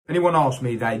Anyone asked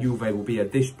me that Juve will be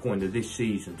at this point of this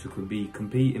season to be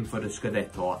competing for the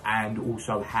Scudetto and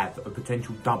also have a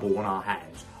potential double on our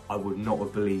hands, I would not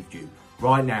have believed you.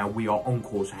 Right now, we are on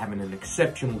course having an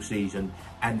exceptional season,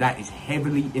 and that is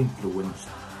heavily influenced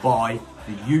by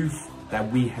the youth that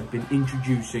we have been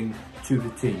introducing to the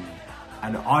team.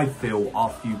 And I feel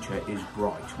our future is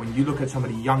bright. When you look at some of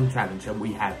the young talents that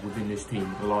we have within this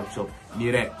team, the likes of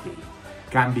Miretti,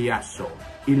 Cambiasso,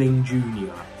 Iling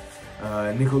Jr.,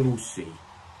 Nicolosi,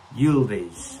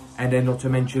 Yildiz, and then not to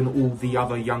mention all the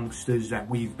other youngsters that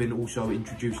we've been also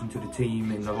introducing to the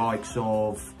team in the likes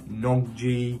of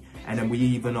Noggi, and then we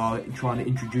even are trying to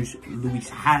introduce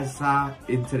Luis Hazza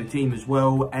into the team as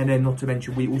well, and then not to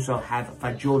mention we also have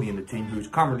Fagioli in the team who is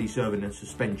currently serving a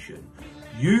suspension.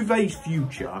 Juve's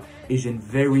future is in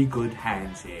very good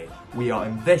hands here. We are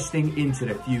investing into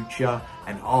the future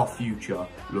and our future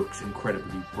looks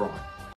incredibly bright.